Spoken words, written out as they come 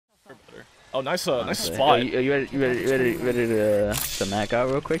Oh, nice Honestly. spot. Yo, you ready to Mac out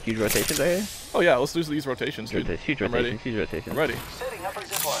real quick? Use rotations right here? Oh yeah, let's do these rotations, dude. Huge rotations, huge rotations. I'm ready. Setting up a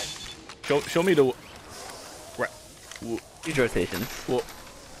zip line. Show me the... Huge rotations. Well,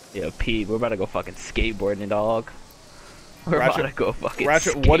 Yo, Pete, we're about to go fucking skateboarding, dog. We're about to go fucking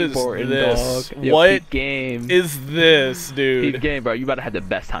Ratchet, what is this? Dog. Yo, What Pete game. is this, dude? Pete game, bro. You about to have the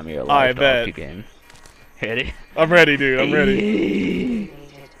best time of your life, I dog. bet. Pete game. Ready? I'm ready, dude. I'm ready.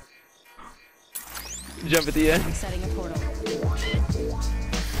 Jump at the end. Setting a portal.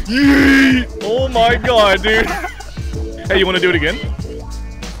 Yeet! Oh my god, dude. Hey, you want to do it again? Sure.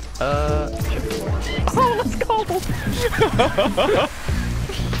 Oh, let's go.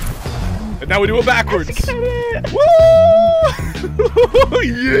 And now we do it backwards. Let's get it. Woo!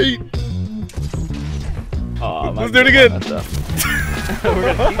 Yeet! Oh, Let's do it again.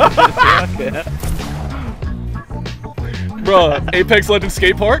 We're gonna keep this. Bruh, Apex Legends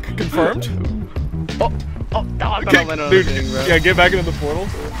Skate Park confirmed. Oh, dog, I Okay, went on dude, the thing, bro. yeah, get back into the portal.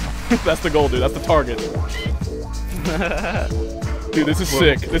 That's the goal, dude. That's the target. Dude, this is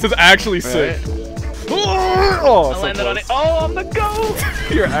sick. This is actually sick. Oh, I so landed on close. it. Oh, I'm the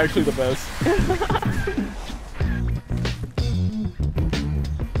GOAT! You're actually the best.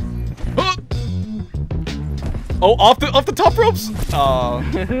 Oh, off the top ropes.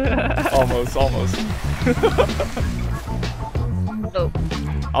 Almost. Oh.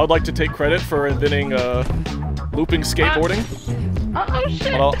 I would like to take credit for inventing looping skateboarding. Oh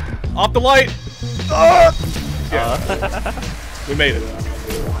shit! Hold on. Off the light. Yeah. We made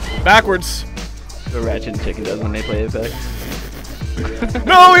it. Backwards. The Ratchet and Chicken does when they play Apex.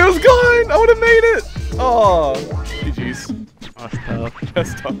 No, he was gone. I would have made it. Oh, GG's. That's tough.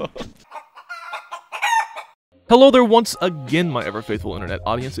 That's tough. Hello there once again, my ever faithful internet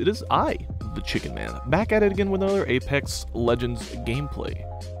audience. It is I, the Chicken Man, back at it again with another Apex Legends gameplay.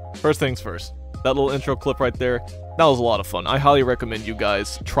 First things first, that little intro clip right there, that was a lot of fun. I highly recommend you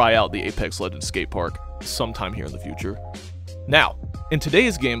guys try out the Apex Legends skate park sometime here in the future. Now, in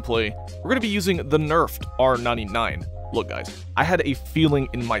today's gameplay, we're going to be using the nerfed R99. Look guys, I had a feeling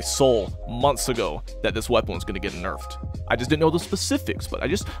in my soul months ago that this weapon was going to get nerfed. I just didn't know the specifics, but I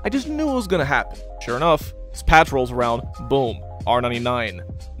just knew it was going to happen. Sure enough, this patch rolls around, boom, R99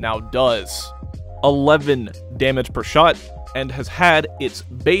 now does 11 damage per shot and has had its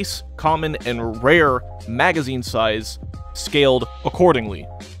base, common, and rare magazine size scaled accordingly.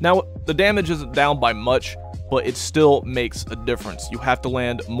 Now, the damage isn't down by much, but it still makes a difference. You have to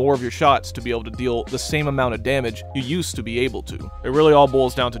land more of your shots to be able to deal the same amount of damage you used to be able to. It really all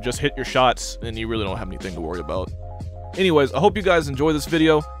boils down to just hit your shots, and you really don't have anything to worry about. Anyways, I hope you guys enjoy this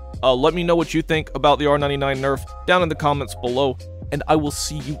video. Let me know what you think about the R99 nerf down in the comments below, and I will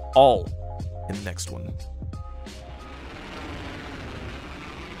see you all in the next one.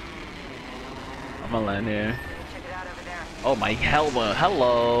 I'm gonna land here. Oh my helma,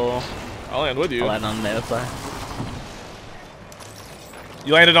 hello. I'll land with you. I'll land on the other side.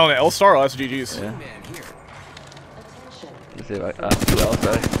 You landed on an L-Star? Oh, that's GG's. Yeah. Let's see if I do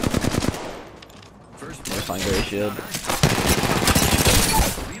outside. Let's find Gray Shield.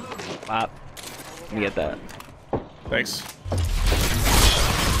 Pop. Let me get that. Thanks.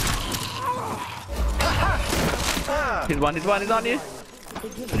 He's on you.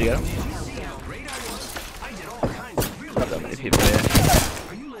 Did you get him? Not that many people here.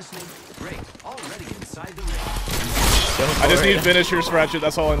 I just need finishers, Ratchet.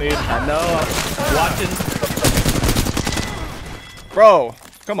 That's all I need. I know. I'm watching. Bro,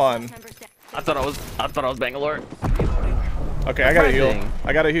 come on. I thought I was Bangalore. Okay, I gotta heal.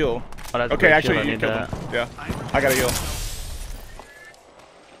 I gotta heal. Oh, that's Okay, Gray actually, Shield, I you need killed that. him. Yeah, I gotta heal.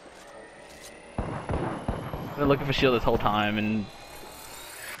 I've been looking for shield this whole time, and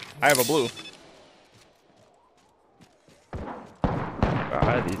I have a blue. where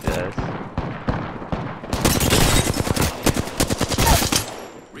are these guys?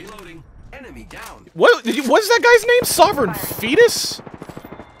 Reloading. Enemy down. What? What's that guy's name? Sovereign Fetus?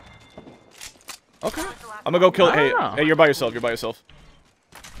 Okay. I'm gonna go kill. I Hey, don't know. hey, you're by yourself. You're by yourself.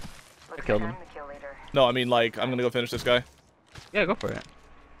 I killed him. No, I mean like I'm gonna go finish this guy. Yeah, go for it.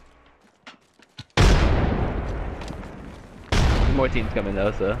 More teams coming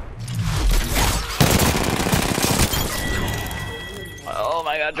though, so. Oh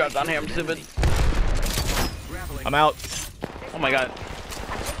my god, drop down here, I'm stupid. I'm out. Oh my god.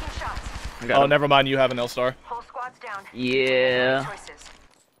 I got Oh, him. never mind. You have an L-Star. Whole squad's down. Yeah.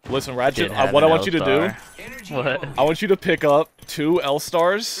 Listen, Ratchet. Did have What I an want you to do, L-Star. What? I want you to pick up 2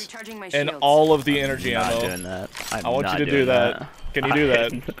 L-Stars Recharging my and shields. all of the energy Not ammo. doing that. I'm I want not you to doing do that. Can you do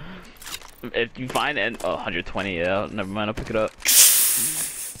that? If you find it, oh, 120, yeah. Never mind, I'll pick it up.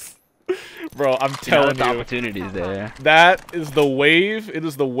 Bro, I'm telling you. Opportunities there. That is the wave. It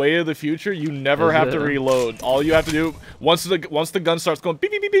is the way of the future. You never have to reload. All you have to do once the gun starts going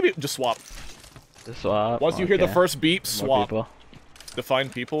beep beep beep beep, just swap. Just swap. Once you hear the first beep, swap. People. Define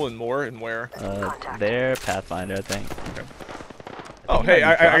people and more and where. There, Pathfinder, I think. Okay. Oh, hey,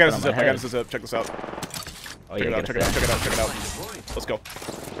 I got a zip. I got a zip. Check this out. Oh, check it out. Check it out. Check it out. Check it out. Let's go.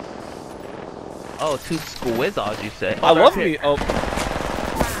 Oh, 2 squizzles, you say? I love me. Oh.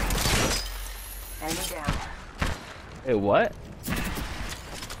 Hey, what?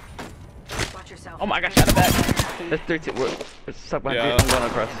 Watch yourself. Oh my gosh, shot it back. That's 13. We're stuck by Yeah. I'm going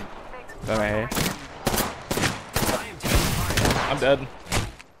across. Go right here. I'm dead.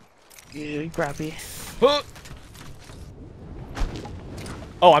 Yeah, crappy. Huh.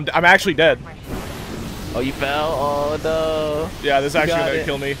 Oh, I'm actually dead. Oh, you fell? Oh no. Yeah, this is actually got gonna it.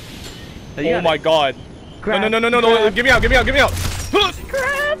 kill me. You Oh my god. Grab, No. grab. Get me out. Get me out. Get me out. Huh.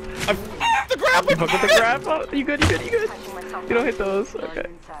 Grab! The grab. You fuck with the grab? Oh, you good? You good? You good? You don't hit those. Okay.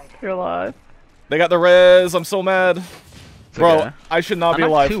 You're alive. They got the res. I'm so mad. It's Bro, okay. I should not be I'm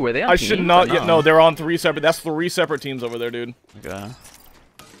not alive. two. Were they on I should teams not. or Yeah, no, they're on 3 separate. That's 3 separate teams over there, dude. Okay.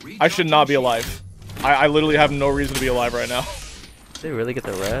 I should not be alive. I literally have no reason to be alive right now. Did they really get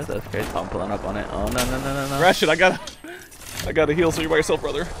the res? That's crazy. I'm pulling up on it. Oh no. Ratchet, I gotta heal. So you're by yourself,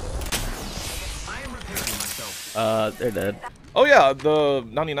 brother. I am repairing myself. They're dead. Oh yeah, the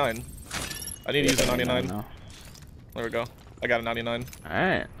 99. I need to use a 99. No. There we go. I got a 99.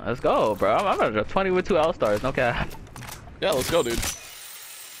 Alright, let's go, bro. I'm gonna drop 20 with 2 L-stars, no cap. Yeah, let's go, dude.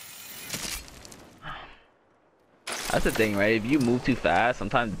 That's the thing, right? If you move too fast,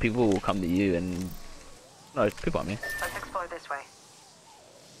 sometimes people will come to you and... No, it's people on me. Let's explore this way.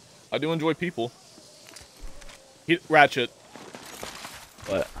 I do enjoy people. Ratchet.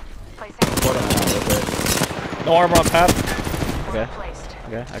 What? Placing Hold on real quick. No armor on path. Okay. placed.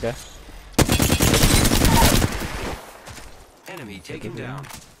 Okay. Enemy taken down.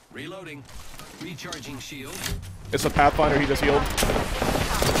 Reloading. Recharging shield. It's a Pathfinder. He just healed.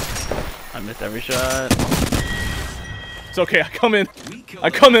 I missed every shot. It's okay. I come in. We killed I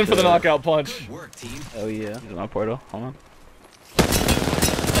come in for the knockout punch. Good work, team. Oh yeah. This is my portal. Hold on. I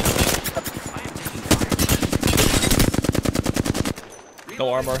am taking fire. No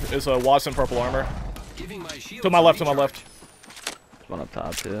armor. It's a Watson purple armor. Giving my shield To my left. To my recharge. left. There's one up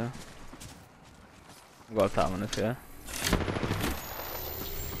top too. I'll go up top on this guy.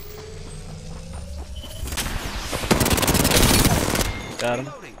 Got him.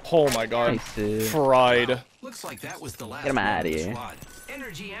 Reloading. Oh my god. Nice, dude. Fried. Looks like that was the last. Get him one outta of the here. squad.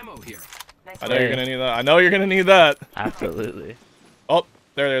 Energy ammo here. Nice I know you're gonna need that. I know you're gonna need that. Absolutely. Oh,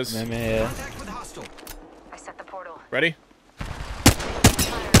 there it is. Yeah. Contact with hostile. I set the portal. Ready?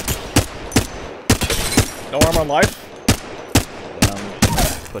 No armor on life.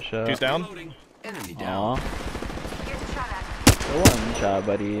 Push up. She's down. Reloading. Enemy down. Aw. Here's a shot at. Go one shot,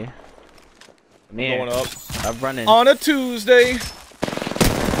 buddy. Come here. Going up. I'm running. On a Tuesday. I've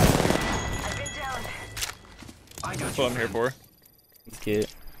been down. I got That's you. what I'm here for. Kid.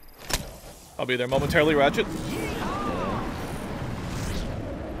 I'll be there momentarily, Ratchet. Yeah.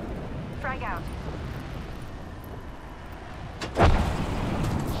 Frag out.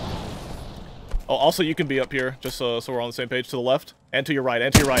 Oh, also you can be up here, just so we're on the same page. To the left and to your right,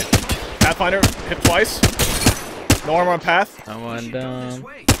 and to your right. Pathfinder, hit twice. No armor on path. I'm one Should go this down.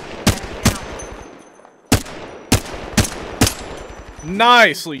 way.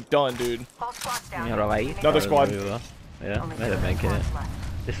 Nicely done, dude. All squads down. You're right. Another squad. Yeah, Only made it 2 make it. squads left.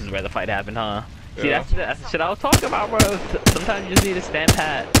 This is where the fight happened, huh? See, Yeah. that's the shit I was talking about, bro. Sometimes you just need to stand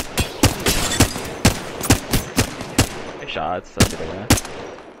pat. Good shots. That's it, man.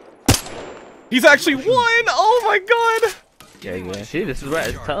 He's actually won! Oh my god! Yeah, yeah. See, this is right.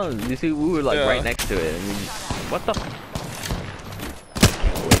 It's telling you. See, we were like Yeah. right next to it. And what the? Wait,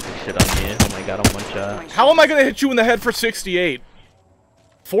 this shit on me. Oh my god, I'm one shot. How am I gonna hit you in the head for 68?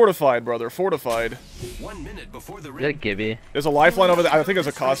 Fortified, brother. Fortified. 1 minute before the Is ring. that Gibby? There's a lifeline over there. I think there's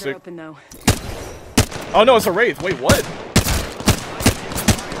a caustic. Open, though. Oh no, it's a wraith. Wait, what?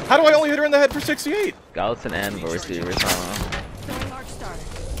 How do I only hit her in the head for 68? Scouts and receivers, huh?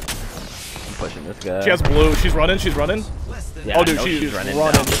 I'm pushing this guy. She has blue. She's running. She's running. Less than Yeah, Oh, I dude, know she's running.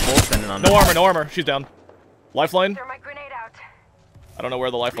 running. Down. Sending on No armor. No armor. She's down. Lifeline. Throw my grenade out. I don't know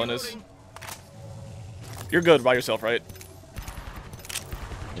where the lifeline is. You're good by yourself, right?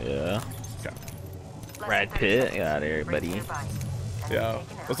 Yeah. Okay. Brad Pitt, get out of here, buddy. Nearby. Yeah.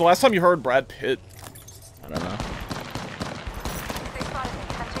 When's the last time you heard Brad Pitt? I don't know. They spotted me.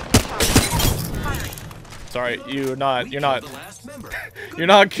 I'm taking shots. Firing. Sorry, you're We not. killed the last member. You're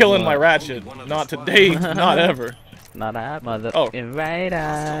not killing my Ratchet. Not today. Not ever. Not a mother. Oh. Right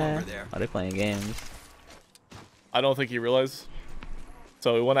eye. over there. Are they playing games? I don't think you realize.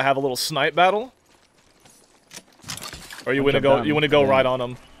 So we want to have a little snipe battle, or you want to jump go? down. You want to go Yeah. right on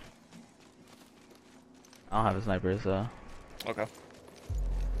them? I don't have a sniper, so Okay.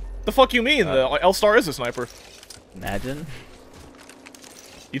 The fuck you mean? The L-Star is a sniper. imagine.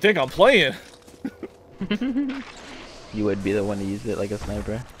 You think I'm playing? You would be the one to use it like a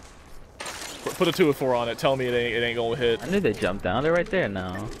sniper. Put a 2-4 on it. Tell me it ain't gonna hit. I knew they jumped down. They're right there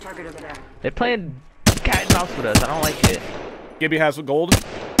now. Target over there. They're playing cat and mouse with us. I don't like it. Gibby has gold.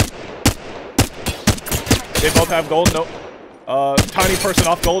 They both have gold. Nope. Tiny person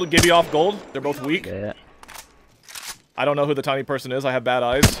off gold. Gibby off gold. They're both weak. Yeah. I don't know who the tiny person is. I have bad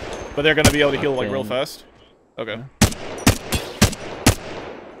eyes, but they're gonna be able to heal like real Okay. fast. Okay.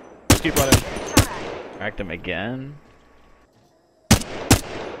 Just keep running. Cracked him again.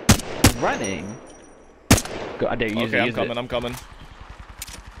 Running. Go, I dare you use Okay, it. I'm Use coming. it. I'm coming.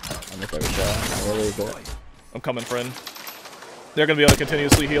 I missed every shot. Not really, but I'm coming, friend. They're gonna be able to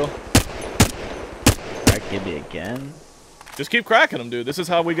continuously heal. crack Gibby again. Just keep cracking them, dude. This is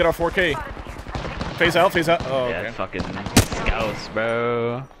how we get our 4K. Phase out, phase out. Oh, Yeah, okay. fucking scouts,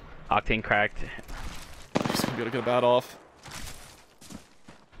 bro. Octane cracked. Just gonna be able to get a bat off.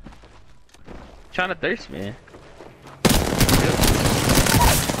 Trying to thirst me.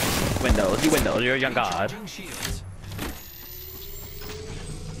 Windows, you windows, you're a young god. Charging shields.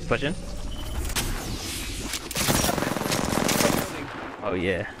 He's pushing. Oh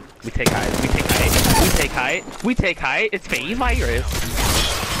yeah. We take height, we take height, we take height, we take height. It's phase virus.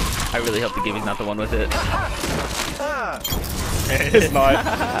 I really hope the Gibby's not the one with it. It's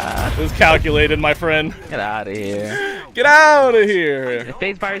not. It's calculated, my friend. Get out of here. Get out of here. The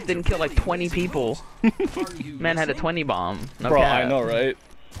phase virus didn't kill like 20 people. Man had a 20 bomb. No Bro, cap. I know, right?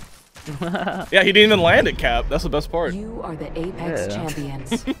 Yeah, he didn't even land it, Cap. That's the best part. You are the Apex Yeah.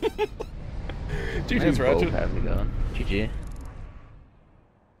 champions. GG's, Ratchet. Have me going. GG.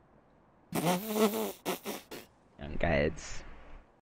 Young guides.